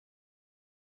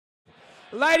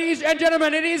Ladies and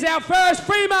gentlemen, it is our first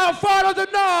female fight of the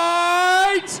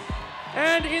night!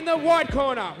 And in the white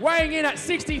corner, weighing in at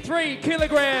 63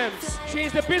 kilograms, she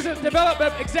is the Business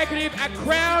Development Executive at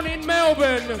Crown in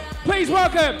Melbourne. Please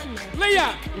welcome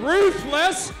Leah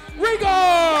Ruthless Rigon!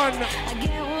 I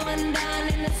get one down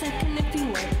in a second if you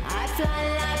wait. I fly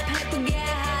like paper, get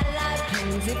high like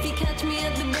planes. If you catch me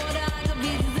at the border, I got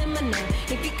visas in my name.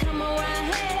 If you come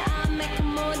around here, I'll make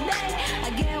them all day. I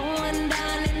get one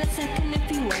down in a second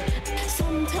if you wait.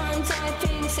 Sometimes I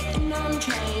think sitting on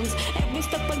trains. Every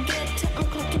step I get to, I'm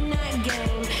clocking that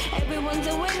game. Everyone's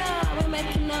a winner, we're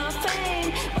making our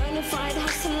fame. Bonafide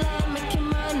hustler, making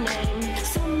my name.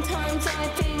 Sometimes I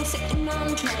think sitting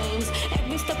on trains.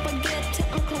 Every step I get to,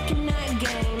 I'm clocking that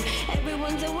game.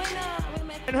 Everyone's a winner, we're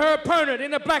making. And her opponent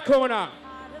in the black corner,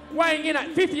 weighing in at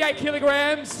 58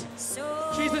 kilograms.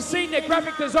 She's the Senior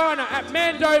Graphic Designer at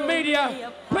Mando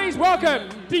Media. Please welcome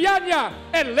Dianya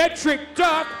Electric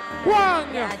Duck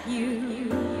Huang. Got you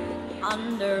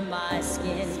under my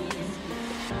skin.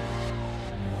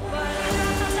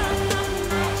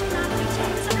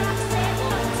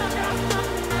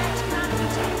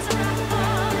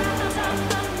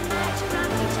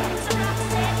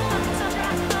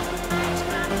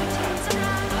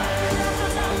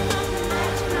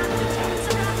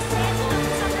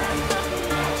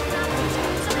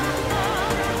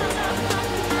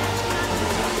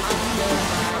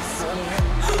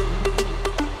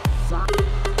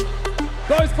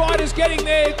 Both fighters getting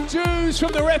their dues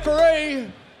from the referee.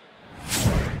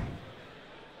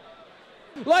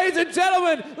 Ladies and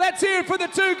gentlemen, let's hear it for the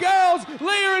two girls,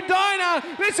 Leah and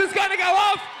Dianya. This is going to go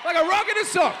off like a rock in a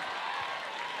sock.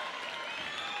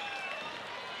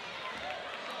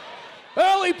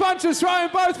 Early punches thrown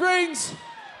in both rings.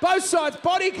 Both sides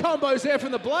body combos there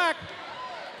from the black.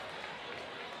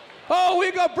 Oh,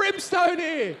 we've got brimstone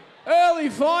here. Early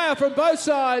fire from both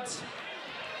sides.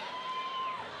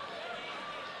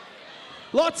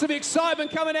 Lots of excitement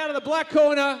coming out of the black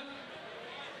corner.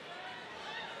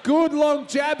 Good long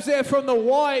jabs there from the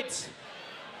white.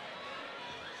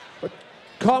 But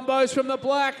combos from the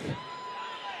black.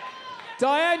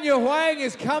 Dianya Huang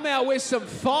has come out with some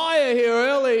fire here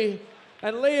early.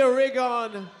 And Leah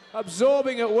Rigon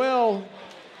absorbing it well.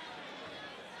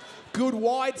 Good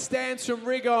wide stance from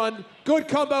Rigon. Good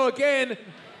combo again.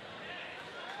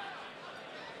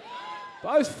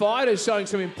 Both fighters showing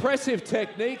some impressive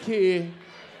technique here.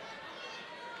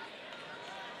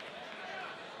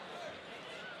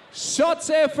 Shots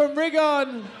there from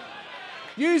Rigon,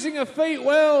 using her feet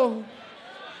well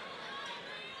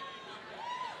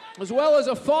as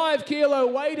a 5 kilo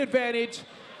weight advantage.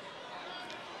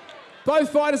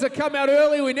 Both fighters have come out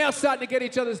early. We're now starting to get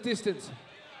each other's distance.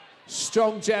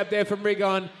 Strong jab there from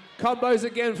Rigon. Combos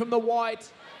again from the white.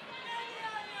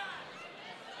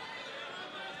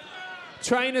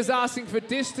 Trainer's asking for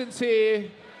distance here.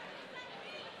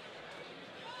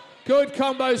 Good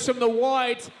combos from the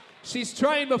white. She's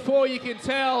trained before, you can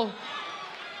tell.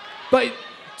 But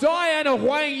Dianya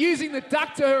Huang using the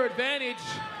duck to her advantage.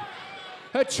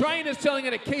 Her trainer's telling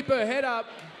her to keep her head up.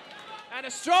 And a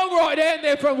strong right hand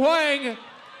there from Huang.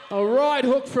 A right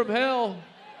hook from hell.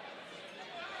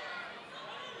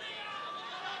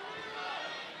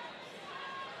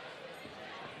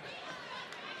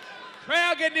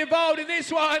 Crowd getting involved in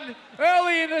this one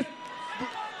early in the...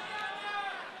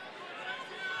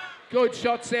 Good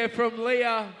shots there from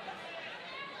Leah.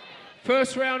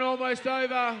 First round almost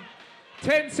over.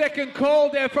 10-second call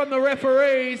there from the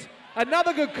referees.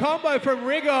 Another good combo from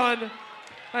Rigon.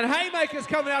 And haymakers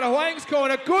coming out of Huang's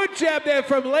corner. Good jab there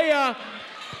from Leah.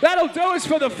 That'll do us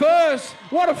for the first.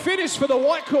 What a finish for the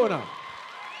white corner.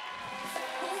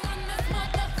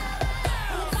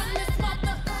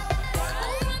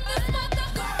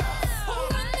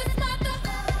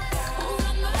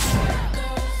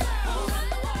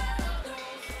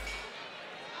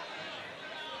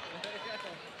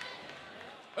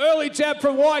 Early jab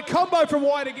from White, combo from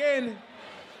White again.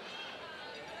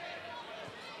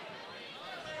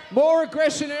 More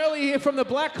aggression early here from the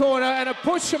black corner and a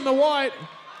push from the White.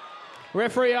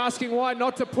 Referee asking White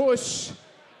not to push.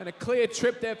 And a clear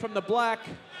trip there from the black.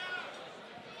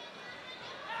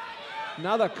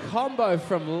 Another combo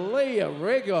from Leah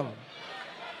Rigon.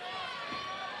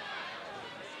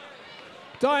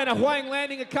 Dianya Huang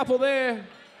landing a couple there.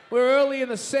 We're early in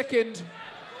the second.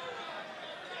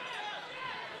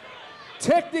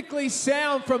 Technically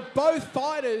sound from both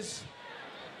fighters.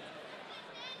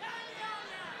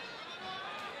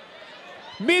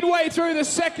 Midway through the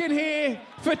second here,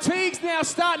 fatigue's now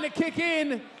starting to kick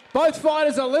in. Both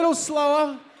fighters a little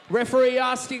slower. Referee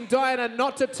asking Dianya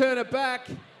not to turn it back.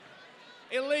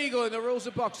 Illegal in the rules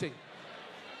of boxing.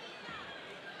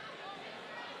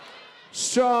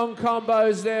 Strong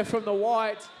combos there from the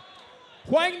white.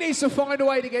 Huang needs to find a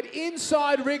way to get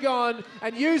inside Rigon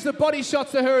and use the body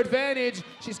shots to her advantage.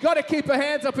 She's got to keep her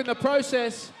hands up in the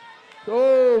process.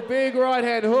 Oh, big right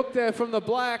hand hook there from the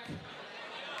black.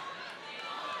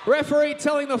 Referee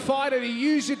telling the fighter to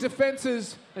use your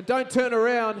defenses and don't turn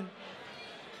around.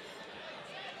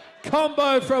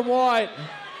 Combo from white.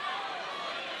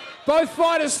 Both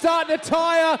fighters starting to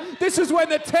tire. This is when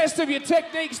the test of your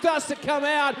technique starts to come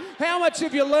out. How much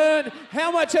have you learned?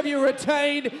 How much have you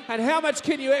retained? And how much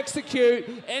can you execute?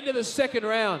 End of the second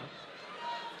round.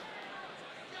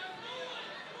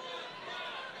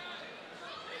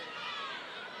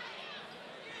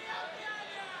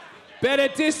 Better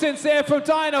distance there from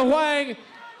Dianya Huang.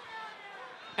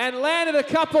 And landed a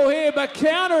couple here, but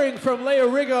countering from Leah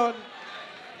Rigon.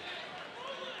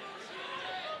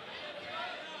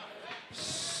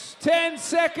 10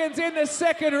 seconds in the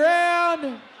second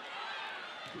round.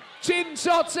 Chin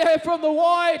shots there from the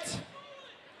white.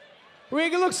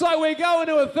 It looks like we're going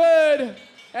to a third,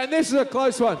 and this is a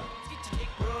close one.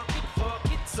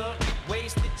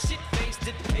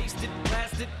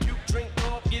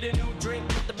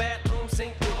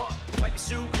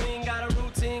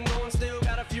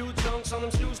 On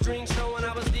them shoestrings showing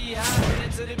I was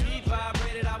dehydrated to the beat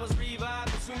vibrated. I was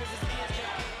revived as soon as the skins came.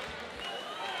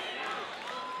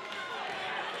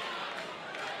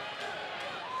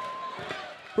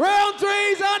 Round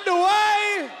three's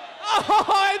underway.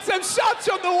 Oh, and some shots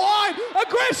from the white.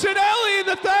 Aggression early in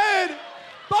the third.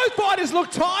 Both fighters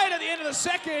look tired at the end of the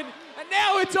second, and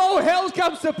now it's all hell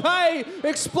comes to pay.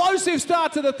 Explosive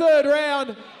start to the third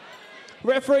round.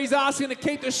 Referee's asking to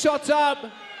keep the shots up.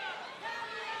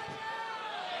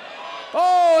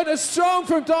 Oh, and a strong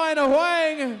from Dianya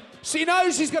Huang. She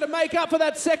knows she's got to make up for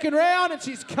that second round, and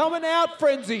she's coming out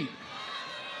frenzied.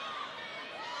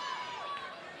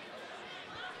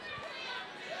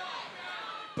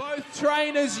 Both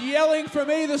trainers yelling from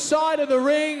either side of the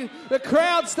ring. The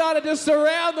crowd started to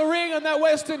surround the ring on that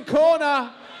western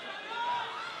corner.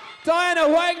 Dianya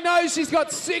Huang knows she's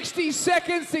got 60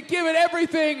 seconds to give it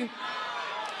everything.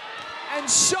 And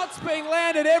shots being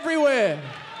landed everywhere.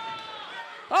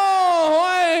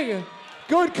 Oh, Huang!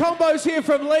 Good combos here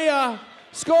from Leah.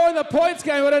 Scoring the points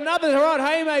game with another right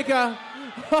haymaker.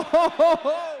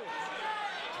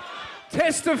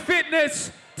 Test of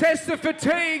fitness, test of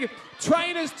fatigue.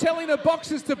 Trainers telling the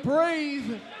boxers to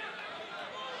breathe.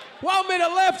 1 minute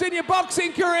left in your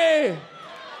boxing career.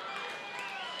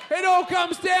 It all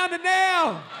comes down to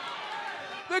now.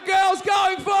 The girls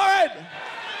going for it.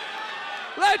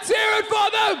 Let's hear it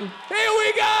for them. Here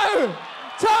we go.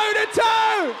 Toe to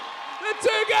toe, the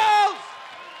two girls.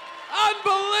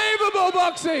 Unbelievable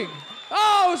boxing.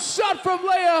 Oh, shot from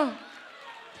Leah.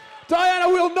 Dianya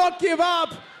will not give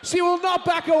up. She will not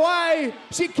back away.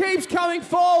 She keeps coming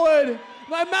forward.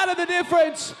 No matter the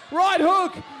difference. Right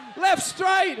hook, left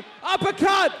straight,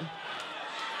 uppercut.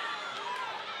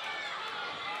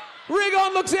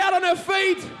 Rigon looks out on her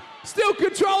feet, still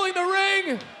controlling the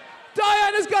ring.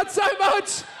 Diana's got so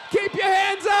much. Keep your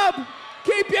hands up.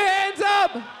 Keep your hands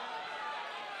up.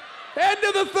 End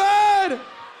of the third.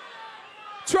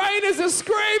 Trainers are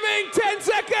screaming. 10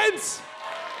 seconds.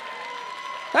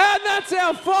 And that's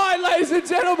our fight, ladies and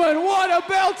gentlemen. What a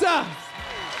belter.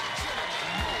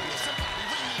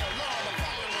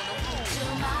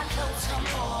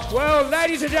 Well,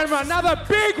 ladies and gentlemen, another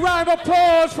big round of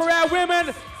applause for our women.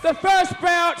 The first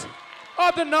bout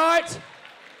of the night.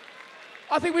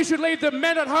 I think we should leave the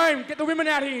men at home, get the women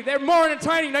out here. They're more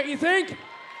entertaining, don't you think?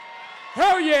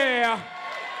 Hell yeah!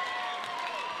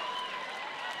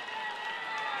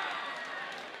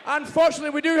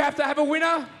 Unfortunately, we do have to have a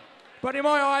winner, but in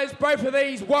my eyes, both of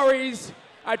these warriors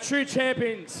are true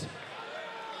champions.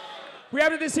 We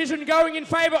have a decision going in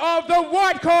favour of the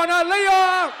white corner,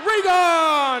 Leah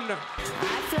Rigon.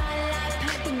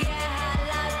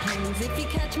 If you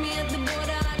catch me at the border,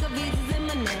 I got visas in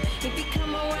my name. If you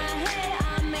come around here,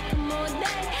 I'll make them all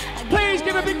day. Please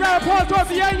give a big round of applause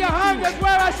to Dianya Huang as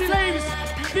well as she leaves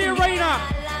the arena.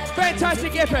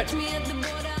 Fantastic effort.